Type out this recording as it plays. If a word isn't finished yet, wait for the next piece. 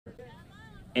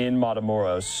in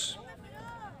Matamoros.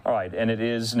 All right, and it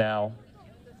is now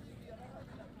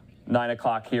 9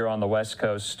 o'clock here on the West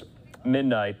Coast,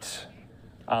 midnight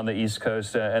on the East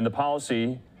Coast, and the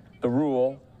policy, the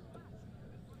rule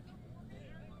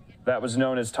that was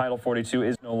known as Title 42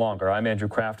 is no longer. I'm Andrew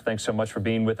Kraft. Thanks so much for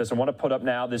being with us. I want to put up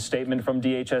now this statement from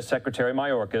DHS Secretary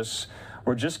Mayorkas.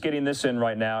 We're just getting this in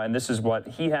right now, and this is what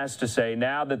he has to say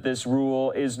now that this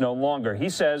rule is no longer. He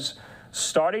says,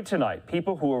 starting tonight,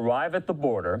 people who arrive at the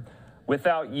border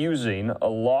without using a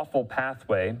lawful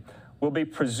pathway will be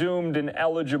presumed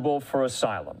ineligible for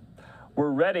asylum. We're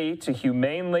ready to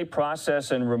humanely process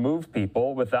and remove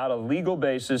people without a legal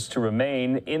basis to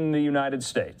remain in the United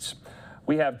States.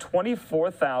 We have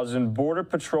 24,000 Border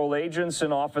Patrol agents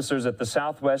and officers at the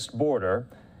southwest border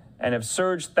and have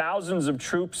surged thousands of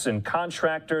troops and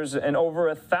contractors and over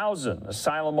 1,000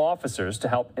 asylum officers to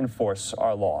help enforce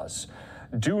our laws.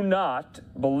 Do not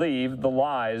believe the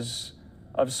lies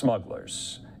of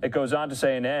smugglers. It goes on to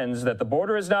say and ends that the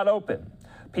border is not open.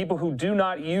 People who do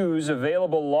not use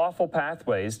available lawful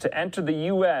pathways to enter the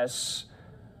U.S.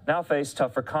 now face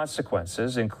tougher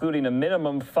consequences, including a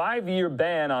minimum 5-year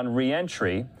ban on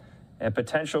re-entry and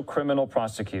potential criminal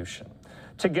prosecution.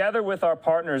 Together with our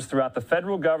partners throughout the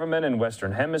federal government and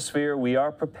Western Hemisphere, we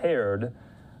are prepared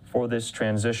for this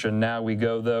transition. Now we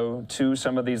go, though, to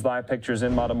some of these live pictures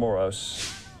in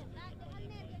Matamoros.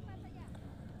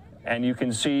 And you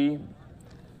can see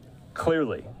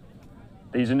clearly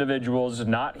these individuals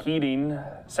not heeding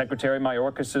Secretary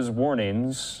Mayorkas'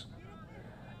 warnings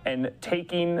and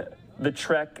taking the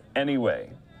trek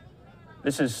anyway.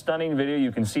 This is stunning video.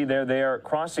 You can see there they are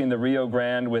crossing the Rio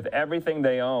Grande with everything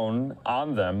they own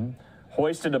on them,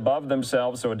 hoisted above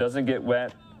themselves so it doesn't get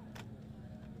wet.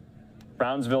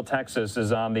 Brownsville, Texas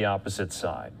is on the opposite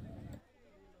side.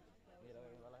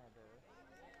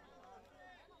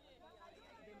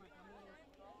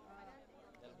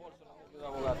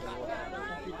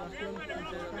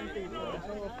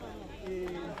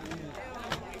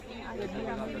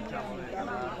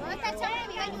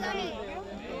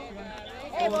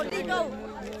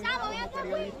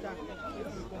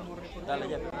 Dale,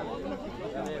 ya. Yo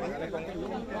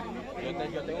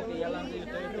tengo que ir adelante y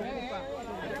ustedes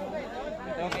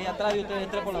tengo que ir atrás y ustedes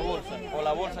entren por la bolsa. Por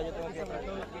la bolsa yo tengo que ir atrás.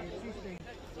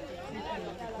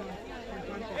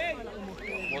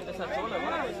 Bote esa chola,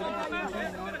 ¿verdad?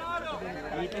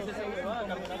 Y que se va a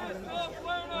caminar.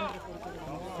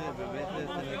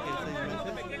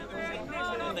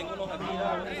 Tengo unos aquí.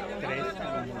 3.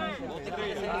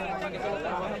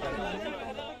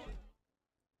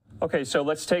 Okay, so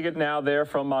let's take it now there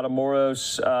from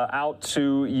Matamoros out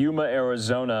to Yuma,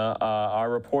 Arizona. Our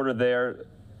reporter there,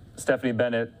 Stephanie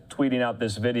Bennett, tweeting out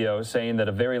this video saying that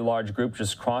a very large group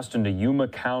just crossed into Yuma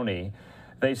County.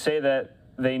 They say that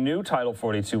they knew Title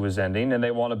 42 was ending and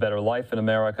they want a better life in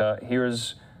America.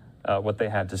 Here's what they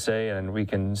had to say, and we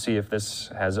can see if this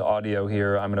has audio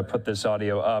here. I'm going to put this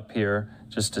audio up here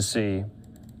just to see.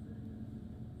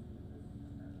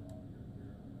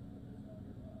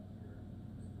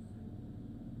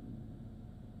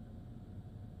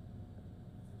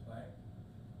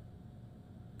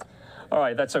 All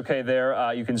right, that's okay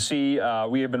there. You can see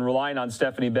we have been relying on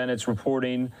Stephanie Bennett's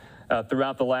reporting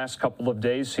throughout the last couple of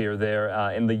days here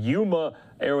there in the Yuma,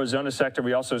 Arizona sector.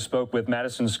 We also spoke with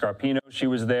Madison Scarpino. She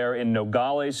was there in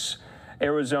Nogales,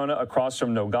 Arizona, across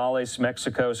from Nogales,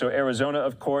 Mexico. So Arizona,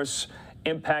 of course,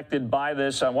 impacted by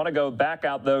this. I want to go back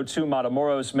out, though, to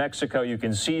Matamoros, Mexico. You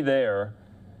can see there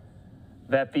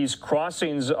that these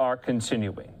crossings are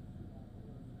continuing.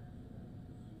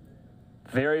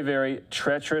 Very, very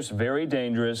treacherous, very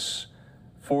dangerous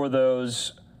for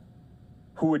those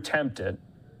who attempt it.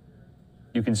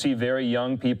 You can see very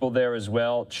young people there as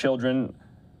well, children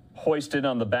hoisted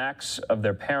on the backs of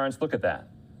their parents. Look at that.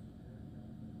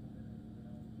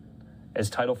 As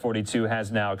Title 42 has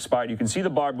now expired. You can see the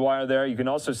barbed wire there. You can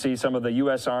also see some of the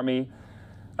U.S. Army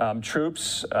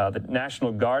troops, the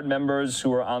National Guard members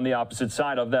who are on the opposite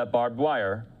side of that barbed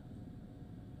wire.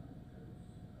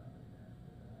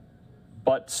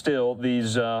 But still,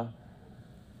 these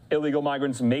illegal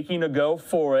migrants making a go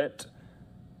for it,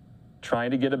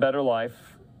 trying to get a better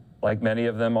life, like many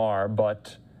of them are,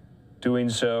 but doing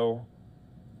so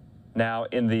now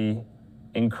in the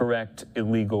incorrect,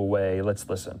 illegal way. Let's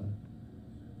listen.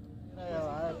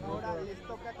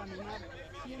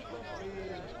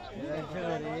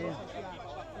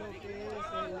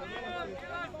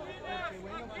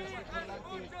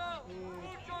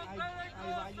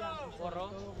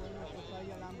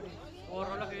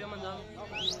 Borró lo que había mandado. A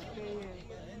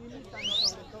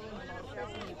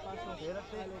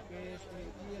lo que es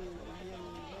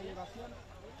la elevación,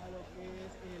 a lo que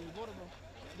es el bordo.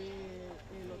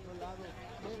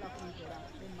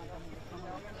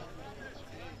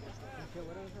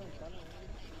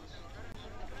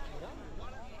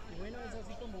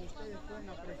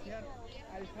 pueden apreciar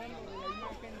al fondo de la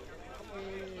imagen,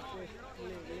 pues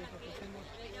les ofrecemos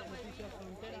Noticias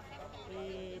Frontera,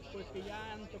 pues que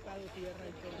ya han tocado tierra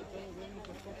y sobre todo, bueno,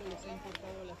 pues poco les ha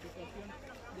importado la situación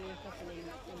de esta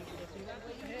peligrosidad.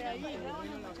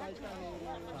 Bueno, la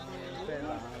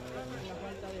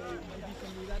falta de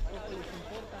visibilidad poco les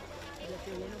importa, ya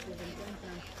que bueno, pues se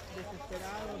encuentran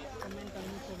desesperados, comentan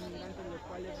muchos migrantes, los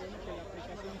cuales ven que la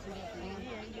aplicación sigue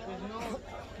pues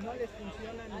no les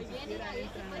funciona, ni siquiera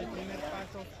entran al primer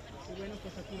paso. Y bueno,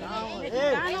 pues aquí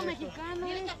mexicano.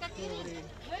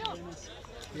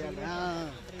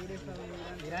 Regresa un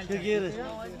migrante. ¿Qué quieres?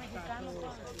 No, es mexicano.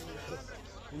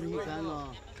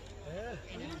 Mexicano.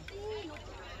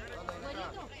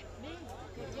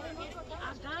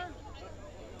 Acá.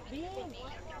 Bien.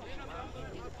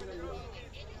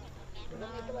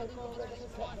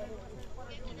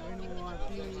 Bueno,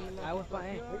 aquí Aguas para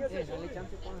dale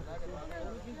chance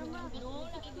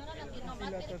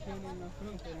la situación en la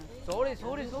frontera. Sobre.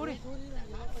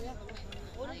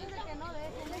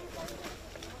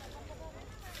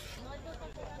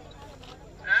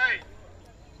 ¡Ey!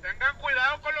 Tengan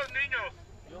cuidado con los niños.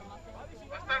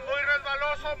 Va a estar muy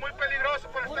resbaloso, muy peligroso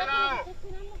por este lado.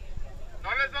 No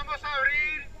les vamos a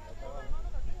abrir.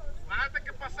 Van a tener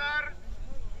que pasar.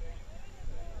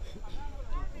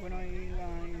 Bueno, ahí la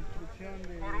instrucción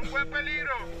de Por un buen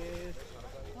peligro.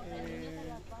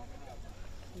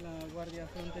 La Guardia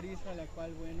Fronteriza, la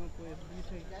cual, bueno, pues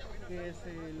dice que es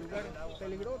lugar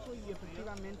peligroso y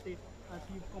efectivamente,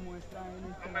 así como está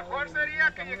en este Lo mejor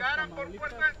sería que llegaran por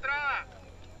puerta de entrada.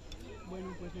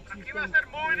 Bueno, pues Aquí va a ser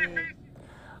muy difícil.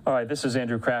 All right, this is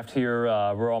Andrew Kraft here.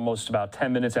 We're almost about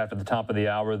 10 minutes after the top of the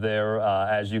hour there.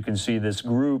 As you can see, this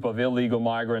group of illegal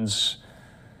migrants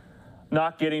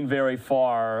not getting very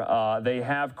far. They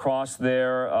have crossed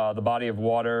there, the body of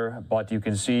water, but you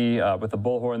can see with the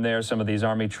bullhorn there, some of these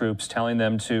Army troops telling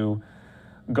them to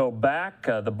go back.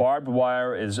 The barbed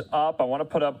wire is up. I want to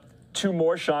put up two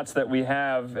more shots that we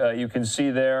have. You can see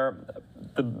there,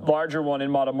 the larger one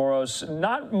in Matamoros,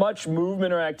 not much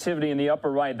movement or activity in the upper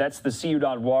right. That's the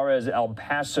Ciudad Juarez, El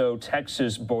Paso,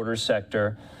 Texas border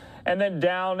sector. And then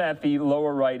down at the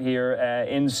lower right here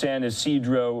in San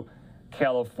Isidro,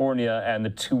 California, and the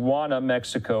Tijuana,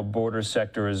 Mexico border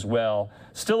sector as well.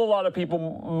 Still a lot of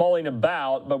people mulling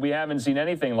about, but we haven't seen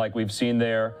anything like we've seen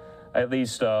there, at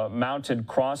least mounted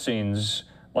crossings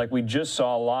like we just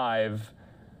saw live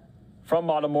from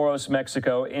Matamoros,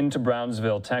 Mexico into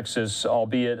Brownsville, Texas,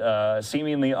 albeit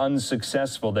seemingly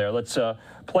unsuccessful there. Let's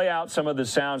play out some of the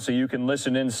sound so you can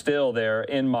listen in still there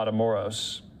in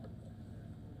Matamoros.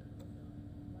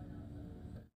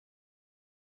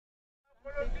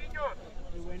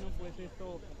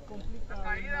 Esto complica el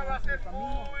camino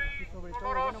y sobre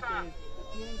todo, bueno, que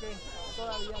tienen que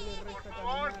todavía les resta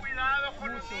caminar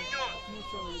mucho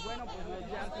y bueno, pues los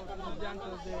llantos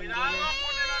de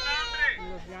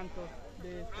los llantos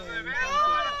de este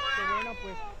elefante, que bueno,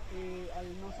 pues al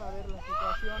no saber la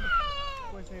situación,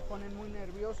 pues se ponen muy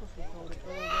nerviosos y sobre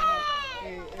todo,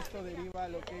 bueno, esto deriva a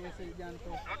lo que es el llanto,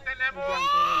 del elefante.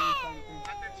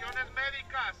 Atenciones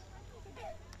médicas.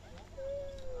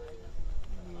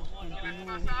 Si les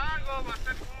Continúan, pasa algo, va a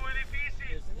ser muy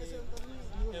difícil.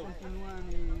 continúan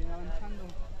avanzando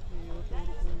otro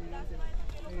grupo de migrantes.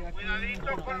 Aquí Cuidadito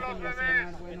es con los importante bebés.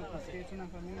 mencionar, bueno, pues que es una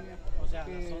familia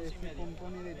que se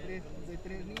compone de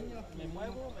tres niños,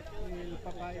 el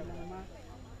papá y la mamá,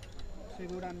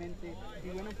 seguramente, y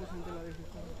bueno, pues ante la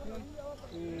desesperación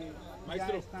ya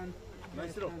están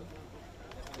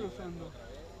cruzando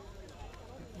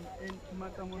en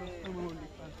Matamoros,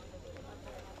 Tamaulipas.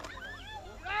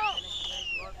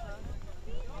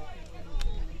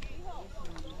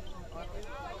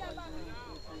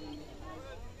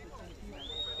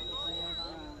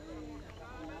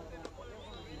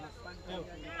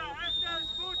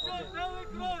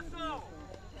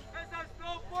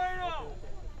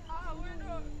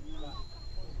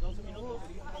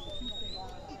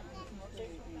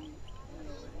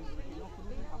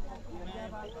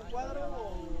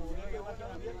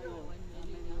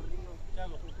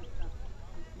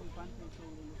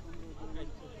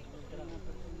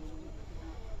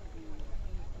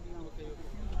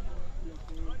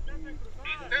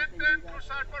 Intenten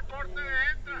cruzar por porte de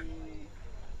entrada.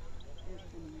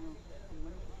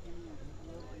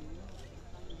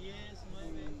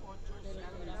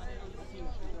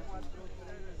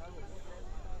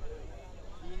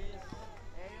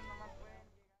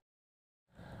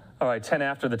 All right, 10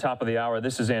 after the top of the hour.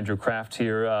 This is Andrew Kraft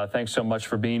here. Thanks so much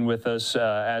for being with us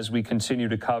as we continue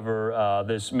to cover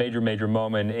this major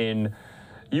moment in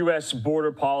U.S.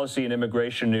 border policy and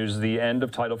immigration news. The end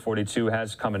of Title 42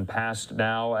 has come and passed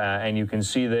now, and you can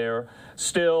see there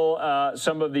still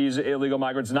some of these illegal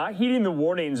migrants not heeding the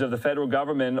warnings of the federal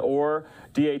government or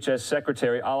DHS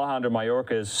Secretary Alejandro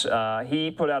Mayorkas.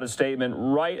 He put out a statement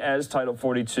right as Title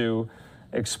 42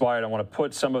 expired. I want to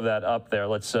put some of that up there.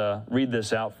 Let's read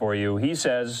this out for you. He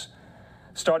says,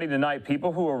 starting tonight,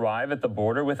 people who arrive at the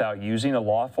border without using a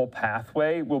lawful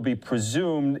pathway will be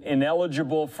presumed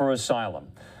ineligible for asylum.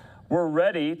 We're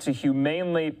ready to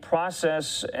humanely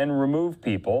process and remove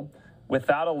people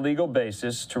without a legal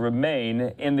basis to remain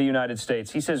in the United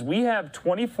States. He says, we have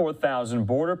 24,000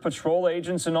 Border Patrol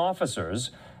agents and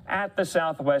officers at the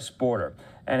southwest border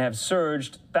and have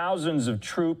surged thousands of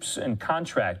troops and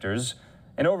contractors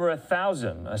and over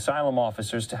 1,000 asylum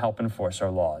officers to help enforce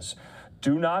our laws.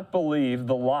 Do not believe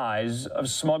the lies of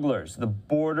smugglers. The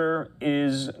border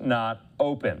is not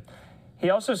open. He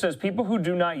also says people who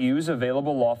do not use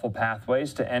available lawful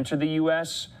pathways to enter the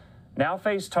U.S. now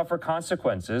face tougher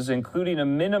consequences, including a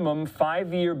minimum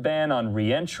 5-year ban on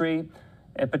re-entry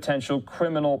and potential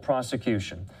criminal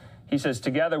prosecution. He says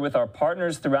together with our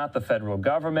partners throughout the federal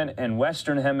government and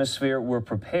Western Hemisphere, we're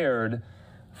prepared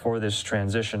for this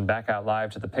transition. Back out live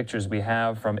to the pictures we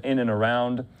have from in and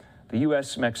around the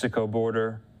U.S.-Mexico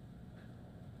border.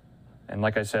 And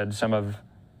like I said, some of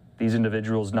these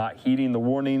individuals not heeding the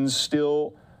warnings,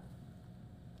 still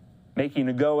making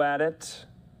a go at it,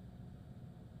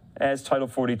 as Title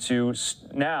 42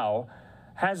 now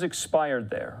has expired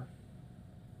there.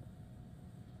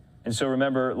 And so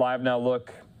remember, LiveNOW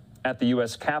look at the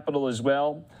U.S. Capitol as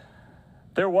well.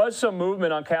 There was some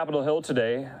movement on Capitol Hill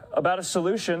today about a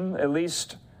solution. At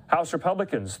least House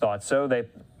Republicans thought so. They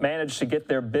managed to get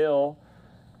their bill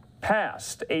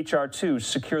passed, H.R. 2,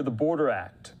 Secure the Border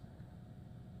Act.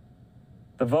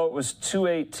 The vote was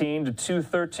 218 to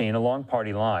 213 along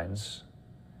party lines.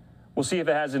 We'll see if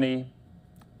it has any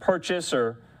purchase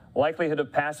or likelihood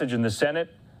of passage in the Senate.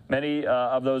 Many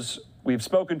of those we've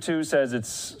spoken to says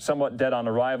it's somewhat dead on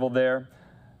arrival there.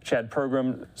 Chad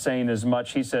Pergram saying as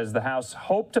much. He says the House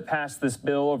hoped to pass this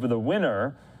bill over the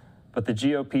winter, but the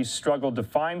GOP struggled to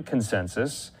find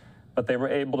consensus. But they were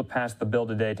able to pass the bill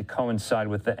today to coincide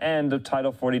with the end of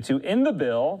Title 42. In the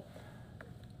bill,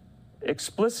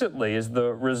 explicitly, is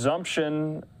the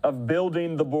resumption of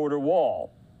building the border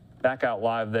wall. Back out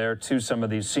live there to some of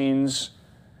these scenes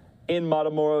in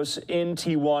Matamoros, in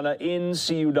Tijuana, in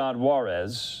Ciudad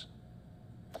Juarez.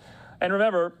 And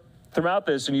remember, throughout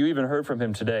this, and you even heard from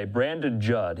him today, Brandon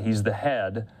Judd, he's the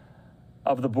head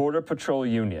of the Border Patrol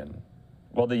Union.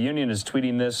 Well, the union is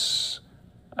tweeting this,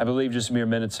 I believe, just mere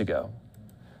minutes ago.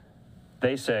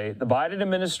 They say the Biden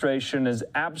administration is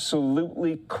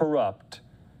absolutely corrupt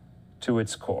to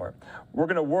its core. We're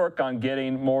going to work on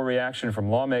getting more reaction from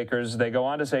lawmakers. They go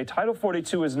on to say Title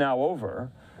 42 is now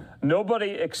over.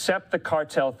 Nobody except the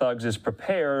cartel thugs is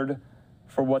prepared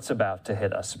for what's about to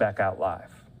hit us. Back out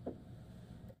live.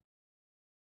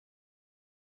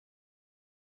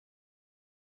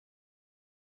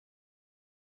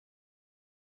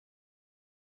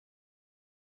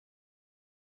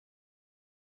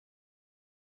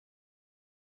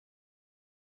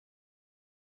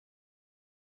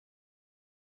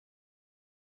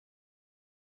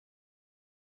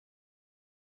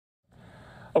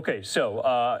 Okay,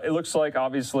 so it looks like,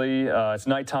 obviously, it's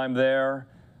nighttime there.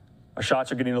 Our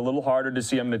shots are getting a little harder to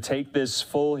see. I'm going to take this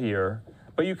full here.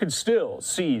 But you can still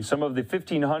see some of the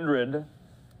 1,500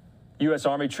 U.S.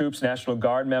 Army troops, National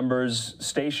Guard members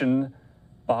stationed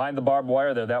behind the barbed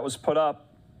wire there. That was put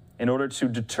up in order to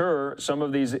deter some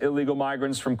of these illegal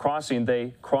migrants from crossing.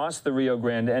 They crossed the Rio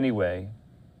Grande anyway.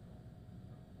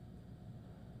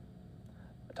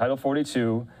 Title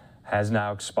 42 has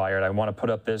now expired. I want to put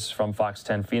up this from Fox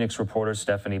 10 Phoenix reporter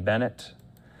Stephanie Bennett,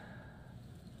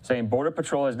 saying Border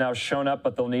Patrol has now shown up,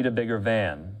 but they'll need a bigger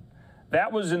van.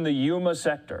 That was in the Yuma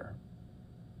sector.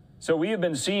 So we have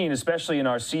been seeing, especially in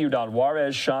our Ciudad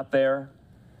Juarez shot there,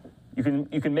 you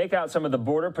can make out some of the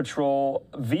Border Patrol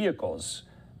vehicles.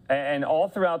 And all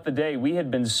throughout the day, we had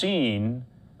been seeing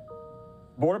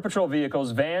Border Patrol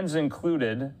vehicles, vans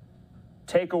included,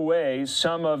 take away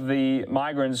some of the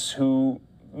migrants who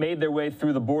made their way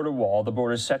through the border wall, the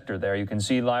border sector there. You can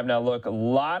see LiveNOW look, a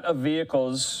lot of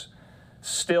vehicles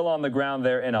still on the ground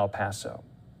there in El Paso.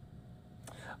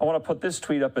 I want to put this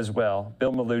tweet up as well.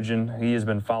 Bill Malugin, he has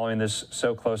been following this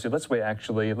so closely. Let's wait,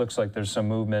 actually, it looks like there's some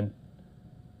movement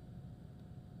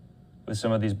with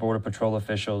some of these Border Patrol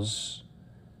officials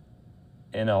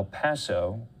in El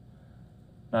Paso.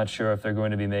 Not sure if they're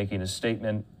going to be making a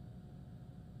statement.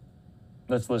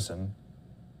 Let's listen.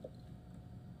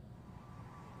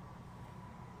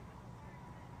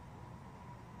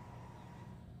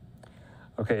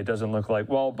 Okay, it doesn't look like.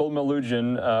 Well, Bill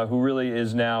Melugin, who really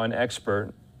is now an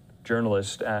expert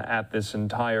journalist at this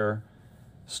entire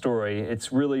story,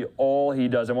 it's really all he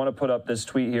does. I want to put up this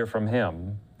tweet here from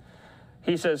him.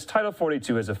 He says, Title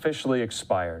 42 has officially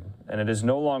expired, and it is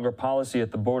no longer policy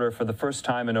at the border for the first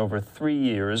time in over 3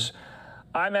 years.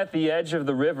 I'm at the edge of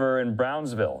the river in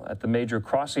Brownsville, at the major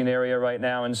crossing area right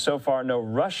now, and so far no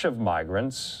rush of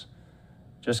migrants,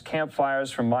 just campfires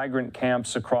from migrant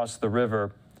camps across the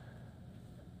river.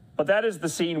 But that is the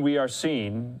scene we are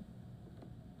seeing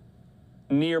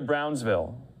near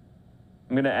Brownsville.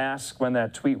 I'm going to ask when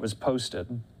that tweet was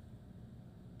posted.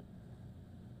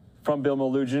 From Bill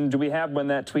Melugin, do we have when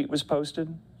that tweet was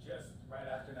posted? Just right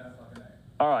after 9 o'clock at night.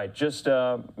 All right, just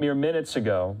mere minutes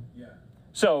ago. Yeah.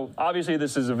 So obviously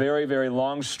this is a very, very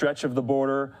long stretch of the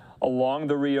border along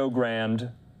the Rio Grande.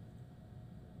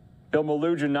 Bill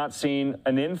Melugin not seeing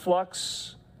an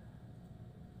influx.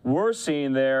 We're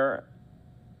seeing there,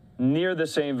 near the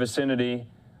same vicinity,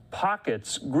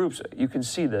 pockets, groups. You can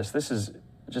see this. This is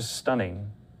just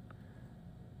stunning.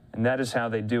 And that is how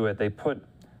they do it. They put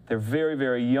their very,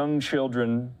 very young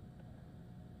children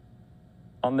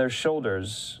on their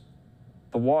shoulders,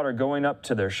 the water going up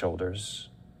to their shoulders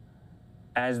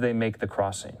as they make the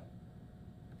crossing.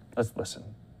 Let's listen.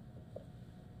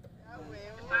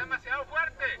 Está demasiado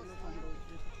fuerte.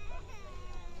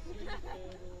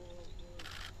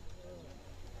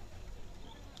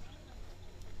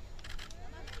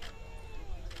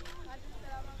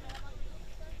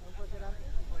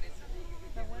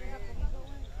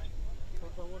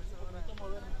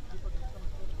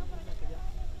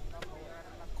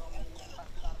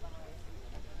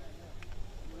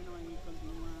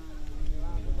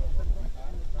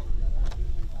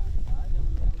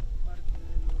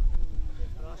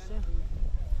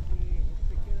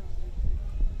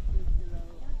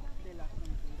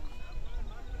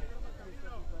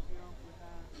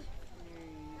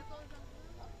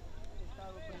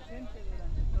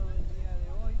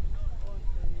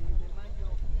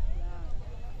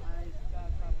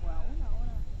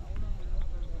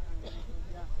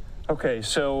 Okay,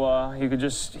 so you could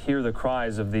just hear the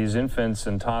cries of these infants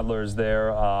and toddlers there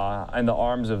in the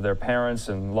arms of their parents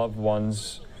and loved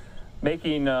ones,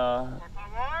 making a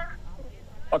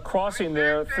crossing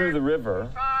there through the river.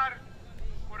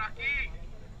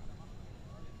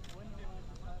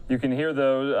 You can hear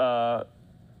those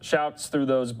shouts through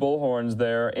those bullhorns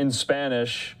there in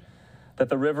Spanish that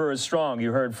the river is strong.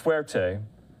 You heard fuerte.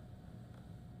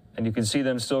 And you can see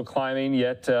them still climbing,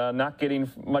 yet not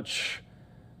getting much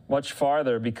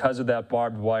farther because of that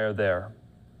barbed wire there.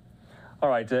 All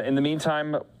right, in the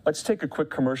meantime, let's take a quick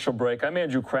commercial break. I'm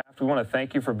Andrew Kraft. We want to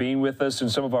thank you for being with us in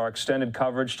some of our extended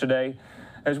coverage today.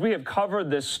 As we have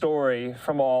covered this story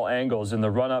from all angles in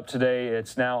the run-up today,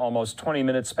 it's now almost 20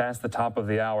 minutes past the top of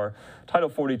the hour. Title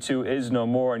 42 is no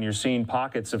more, and you're seeing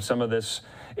pockets of some of this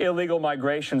illegal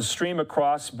migration stream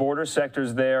across border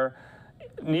sectors there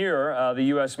near the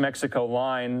U.S.-Mexico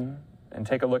line. And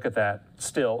take a look at that.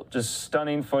 Still, just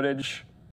stunning footage.